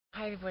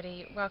Hi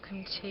everybody,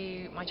 welcome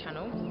to my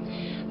channel.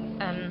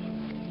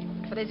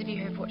 For those of you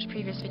who have watched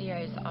previous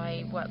videos,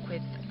 I work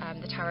with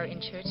the tarot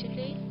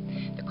intuitively,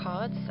 the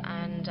cards,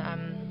 and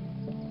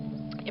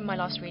in my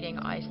last reading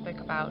I spoke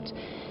about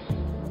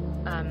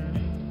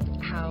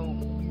how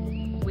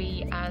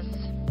we as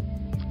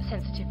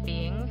sensitive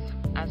beings,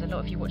 as a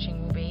lot of you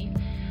watching will be,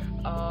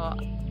 are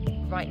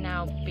right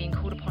now being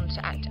called upon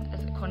to act as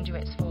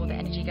conduits for the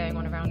energy going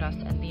on around us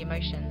and the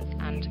emotions,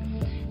 and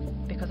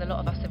because a lot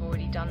of us have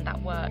already done that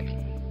work,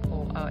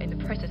 or are in the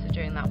process of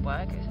doing that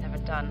work, it's never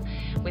done,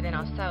 within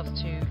ourselves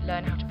to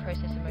learn how to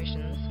process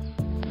emotions.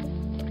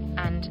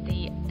 And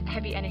the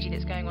heavy energy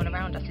that's going on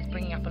around us is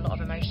bringing up a lot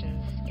of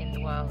emotions in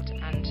the world,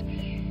 and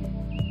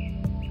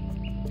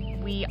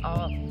we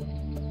are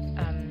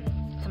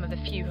some of the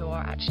few who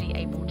are actually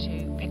able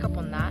to pick up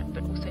on that,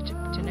 but also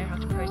to know how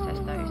to process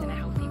those in a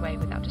healthy way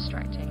without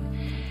distracting,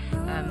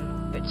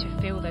 but to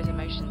feel those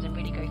emotions and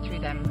really go through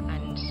them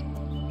and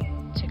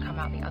to come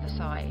out the other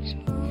side.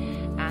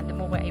 And the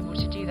more we're able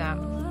to do that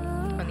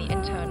on the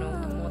internal,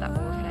 the more that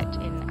will reflect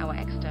in our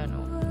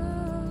external.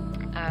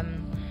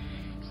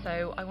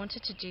 So I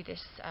wanted to do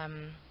this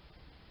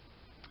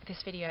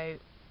this video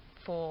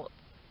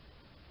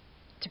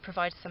to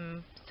provide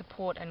some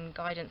support and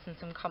guidance and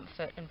some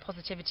comfort and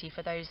positivity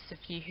for those of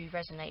you who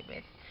resonate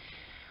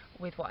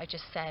with what I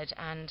just said.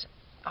 And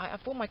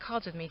I've brought my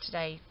cards with me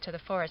today to the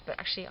forest, but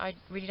actually I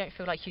really don't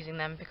feel like using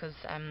them because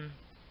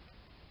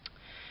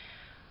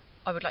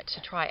I would like to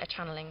try a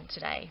channeling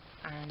today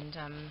and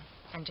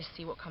just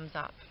see what comes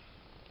up.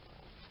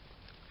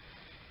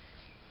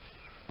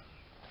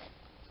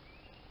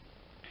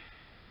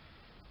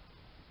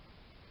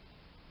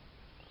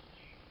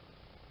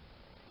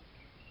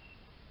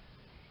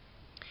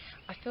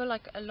 I feel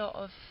like a lot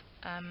of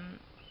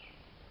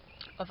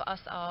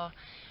us are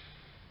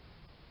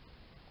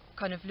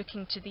kind of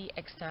looking to the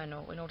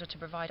external in order to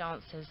provide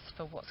answers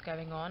for what's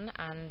going on,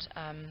 and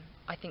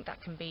I think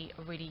that can be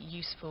really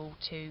useful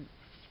to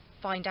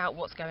find out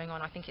what's going on.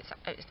 I think it's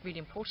really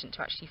important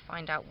to actually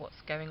find out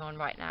what's going on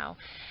right now,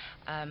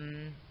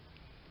 and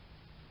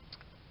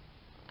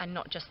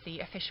not just the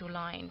official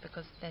line,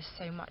 because there's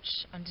so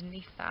much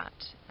underneath that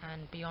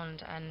and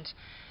beyond. And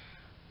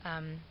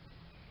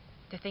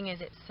the thing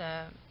is, it's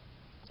a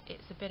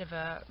bit of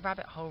a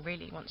rabbit hole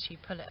really. Once you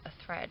pull at a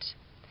thread,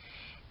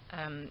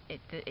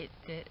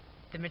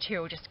 the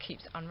material just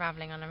keeps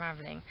unraveling,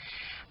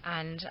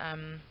 and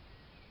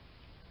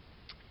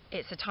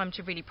it's a time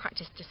to really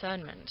practice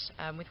discernment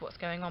with what's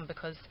going on,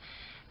 because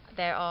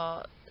there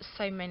are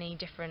so many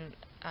different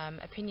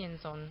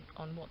opinions on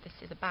what this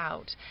is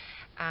about,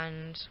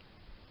 and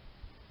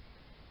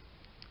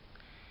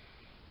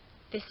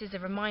this is a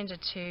reminder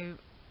to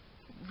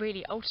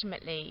really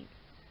ultimately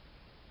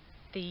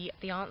the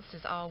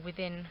answers are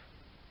within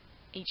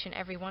each and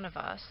every one of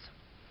us,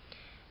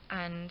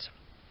 and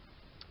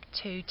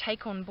to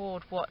take on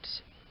board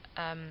what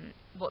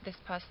this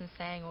person's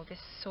saying, or this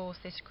source,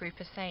 this group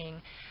is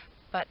saying.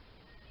 But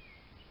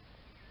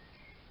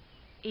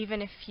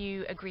even if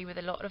you agree with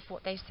a lot of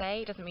what they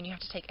say, it doesn't mean you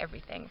have to take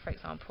everything, for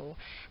example,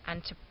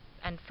 and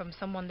from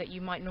someone that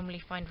you might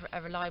normally find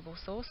a reliable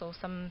source, or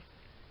some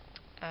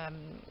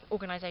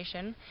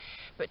organisation,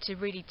 but to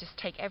really just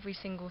take every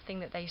single thing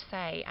that they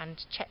say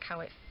and check how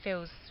it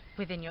feels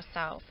within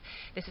yourself.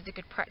 This is a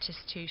good practice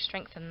to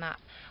strengthen that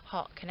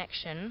heart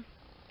connection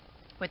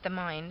with the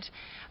mind,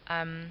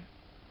 and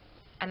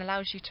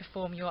allows you to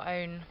form your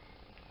own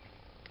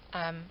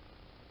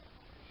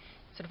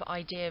sort of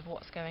idea of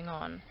what's going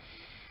on.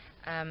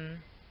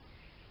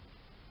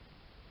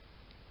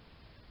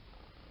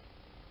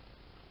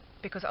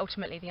 Because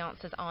ultimately the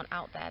answers aren't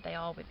out there, they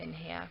are within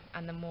here,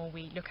 and the more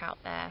we look out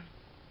there,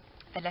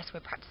 the less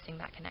we're practicing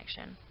that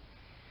connection.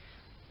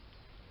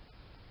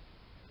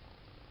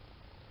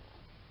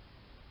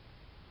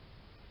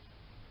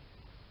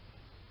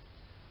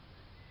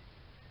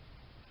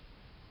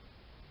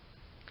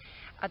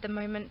 At the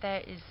moment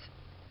there is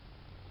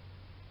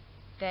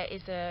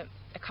a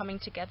coming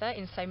together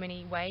in so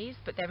many ways,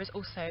 but there is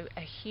also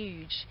a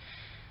huge,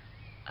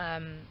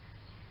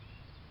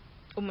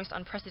 almost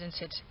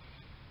unprecedented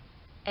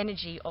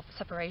energy of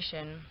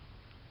separation,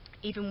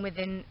 even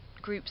within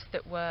groups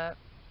that were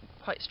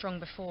quite strong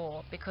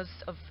before, because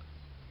of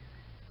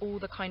all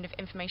the kind of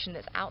information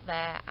that's out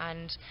there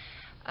and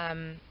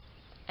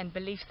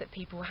beliefs that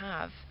people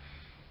have.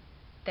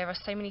 There are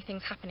so many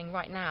things happening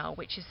right now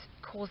which is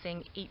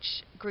causing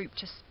each group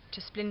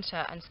to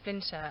splinter, and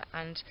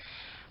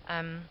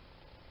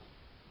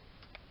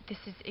this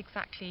is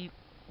exactly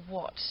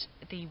what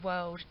the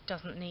world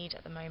doesn't need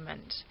at the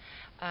moment.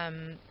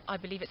 I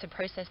believe it's a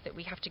process that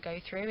we have to go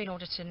through in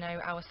order to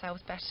know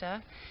ourselves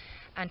better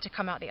and to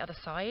come out the other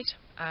side.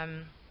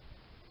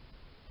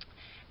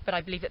 But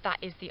I believe that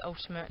is the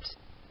ultimate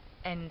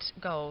end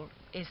goal,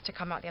 is to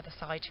come out the other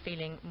side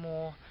feeling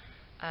more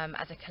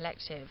as a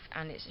collective.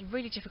 And it's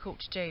really difficult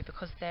to do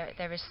because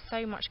there is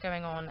so much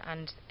going on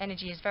and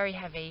energy is very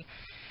heavy.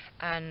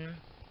 And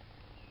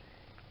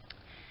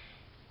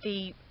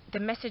the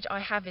message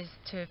I have is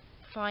to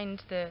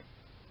find the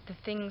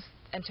things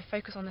to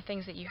focus on the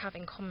things that you have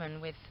in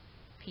common with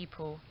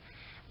people,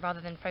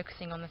 rather than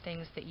focusing on the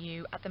things that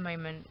you at the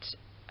moment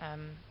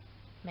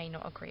may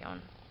not agree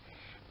on.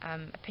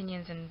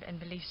 Opinions and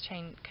beliefs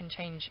can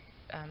change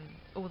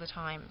all the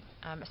time,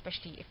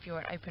 especially if you're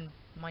an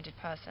open-minded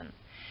person.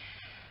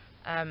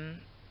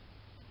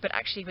 But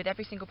actually, with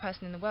every single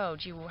person in the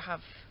world, you will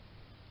have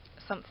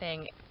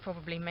something,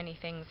 probably many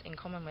things, in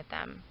common with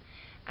them.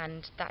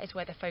 And that is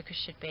where the focus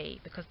should be,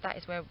 because that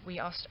is where we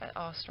are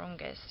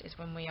strongest, is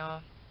when we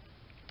are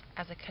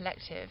as a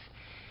collective.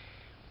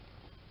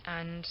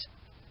 And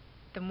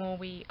the more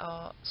we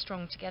are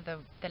strong together,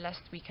 the less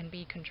we can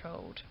be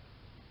controlled.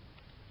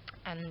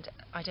 And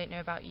I don't know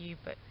about you,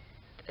 but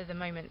at the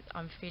moment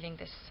I'm feeling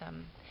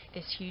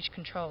this huge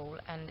control,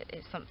 and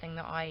it's something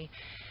that I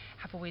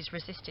have always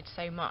resisted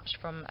so much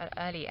from an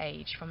early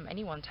age, from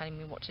anyone telling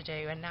me what to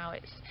do. And now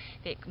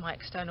my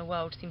external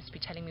world seems to be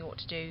telling me what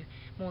to do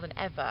more than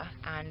ever,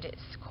 and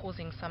it's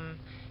causing some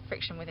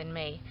friction within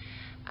me.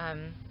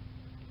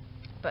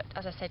 But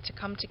as I said, to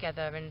come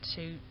together and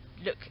to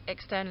look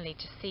externally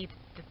to see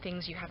the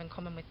things you have in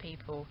common with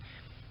people,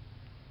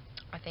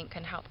 I think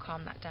can help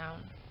calm that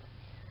down.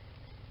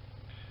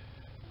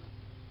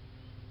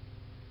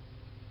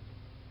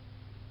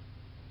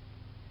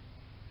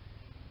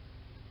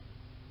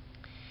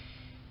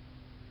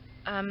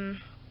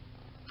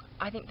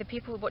 I think the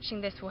people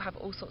watching this will have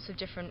all sorts of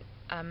different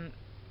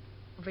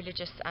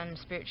religious and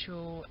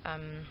spiritual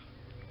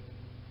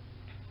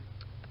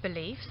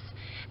beliefs,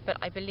 but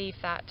I believe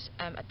that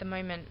at the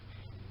moment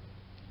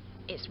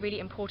it's really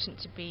important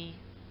to be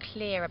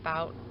clear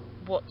about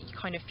what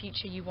kind of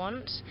future you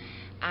want,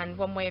 and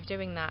one way of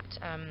doing that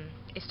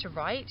is to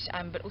write,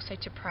 but also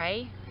to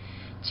pray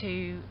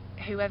to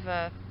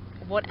whoever,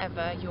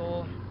 whatever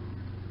your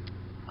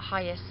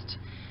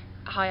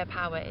higher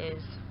power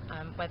is,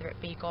 whether it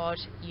be God,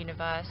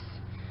 universe,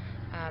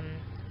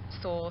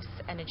 source,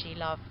 energy,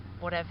 love,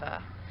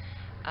 whatever.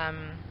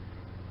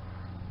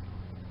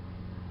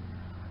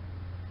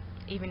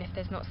 Even if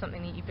there's not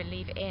something that you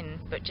believe in,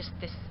 but just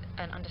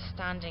an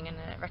understanding and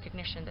a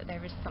recognition that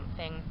there is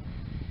something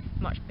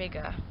much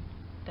bigger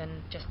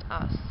than just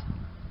us,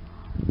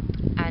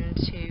 and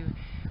to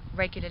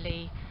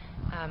regularly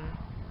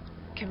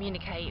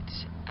communicate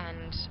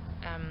and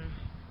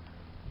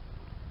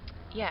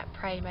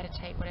pray,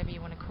 meditate, whatever you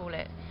want to call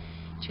it,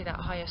 to that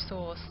higher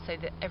source, so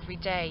that every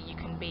day you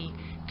can be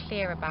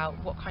clear about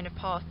what kind of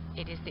path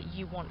it is that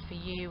you want for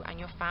you and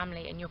your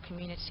family and your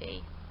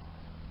community.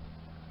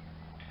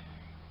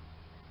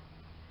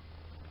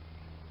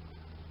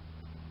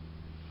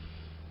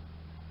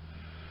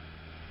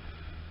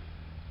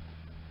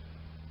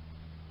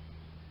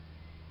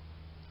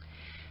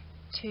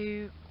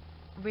 To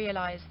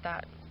realize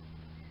that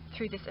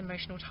through this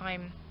emotional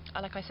time,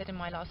 like I said in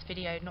my last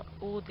video, not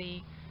all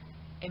the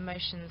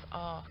emotions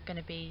are going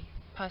to be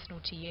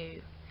personal to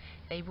you.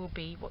 They will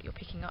be what you're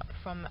picking up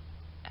from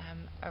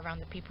around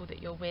the people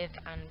that you're with,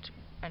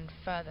 and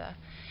further,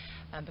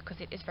 because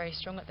it is very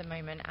strong at the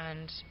moment,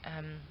 and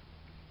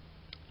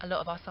a lot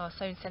of us are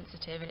so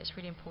sensitive, and it's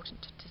really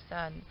important to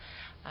discern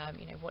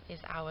what is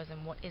ours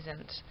and what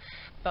isn't,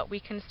 but we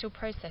can still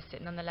process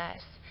it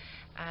nonetheless,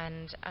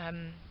 and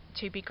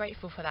to be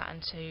grateful for that,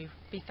 and to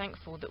be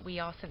thankful that we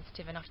are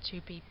sensitive enough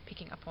to be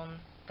picking up on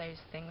those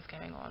things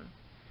going on.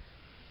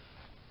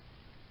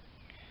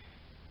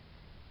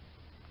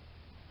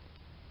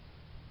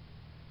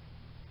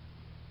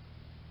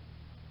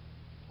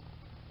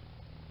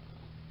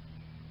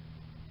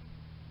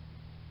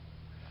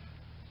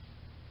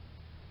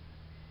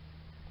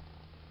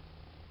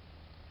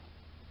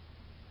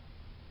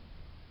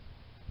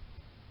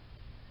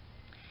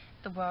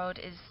 The world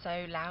is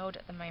so loud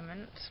at the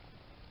moment,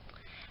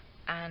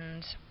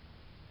 and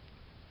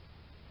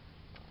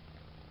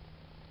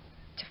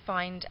to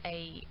find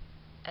a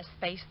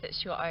space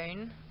that's your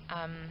own,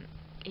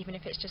 even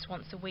if it's just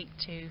once a week,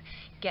 to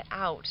get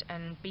out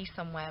and be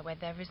somewhere where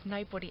there is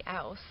nobody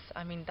else.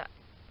 I mean, that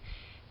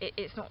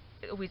it's not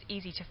always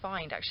easy to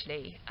find,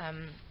 actually.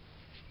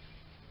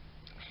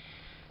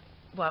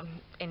 Well,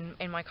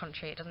 in my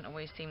country it doesn't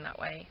always seem that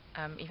way.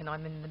 Even though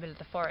I'm in the middle of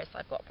the forest,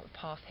 I've got a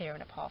path here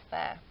and a path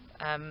there.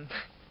 And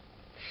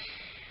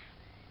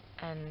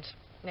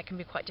it can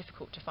be quite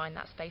difficult to find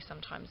that space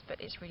sometimes,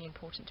 but it's really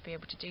important to be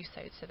able to do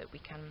so that we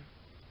can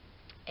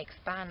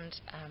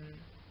expand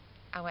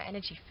our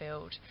energy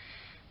field,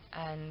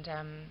 and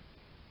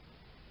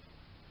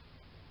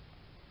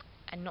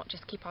not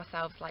just keep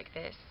ourselves like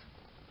this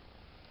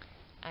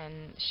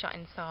and shut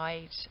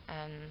inside,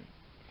 and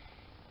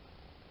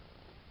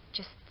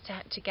just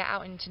to get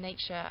out into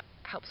nature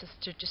helps us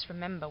to just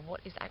remember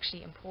what is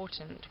actually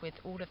important with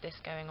all of this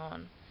going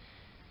on.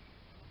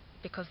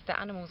 Because the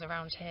animals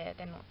around here,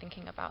 they're not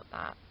thinking about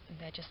that.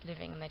 They're just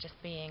living, they're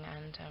just being,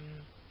 and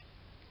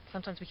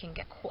sometimes we can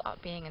get caught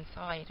up being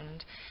inside,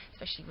 and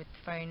especially with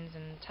phones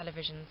and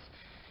televisions,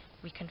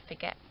 we can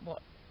forget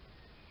what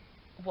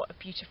a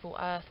beautiful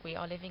earth we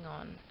are living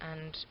on,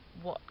 and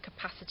what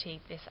capacity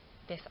this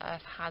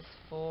earth has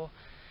for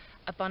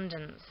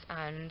abundance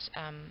and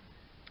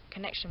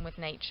connection with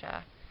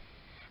nature.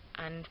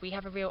 and we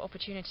have a real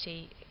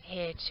opportunity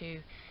here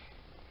to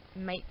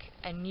make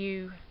a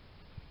new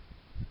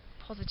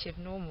positive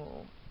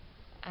normal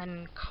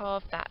and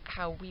carve that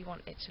how we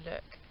want it to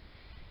look,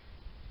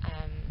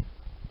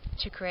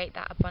 to create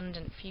that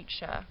abundant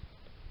future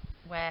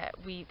where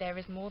there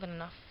is more than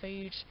enough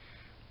food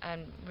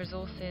and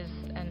resources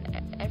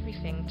and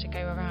everything to go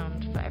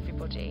around for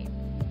everybody.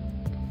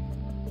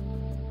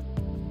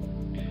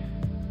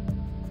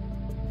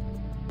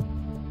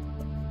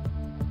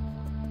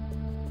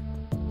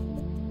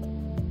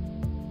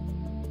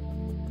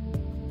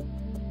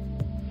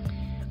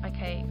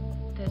 Okay,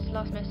 this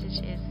last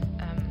message is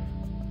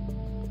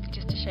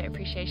just to show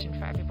appreciation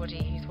for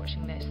everybody who's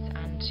watching this,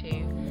 and to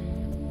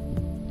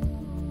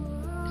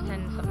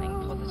send something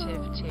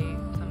positive to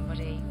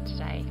somebody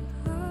today.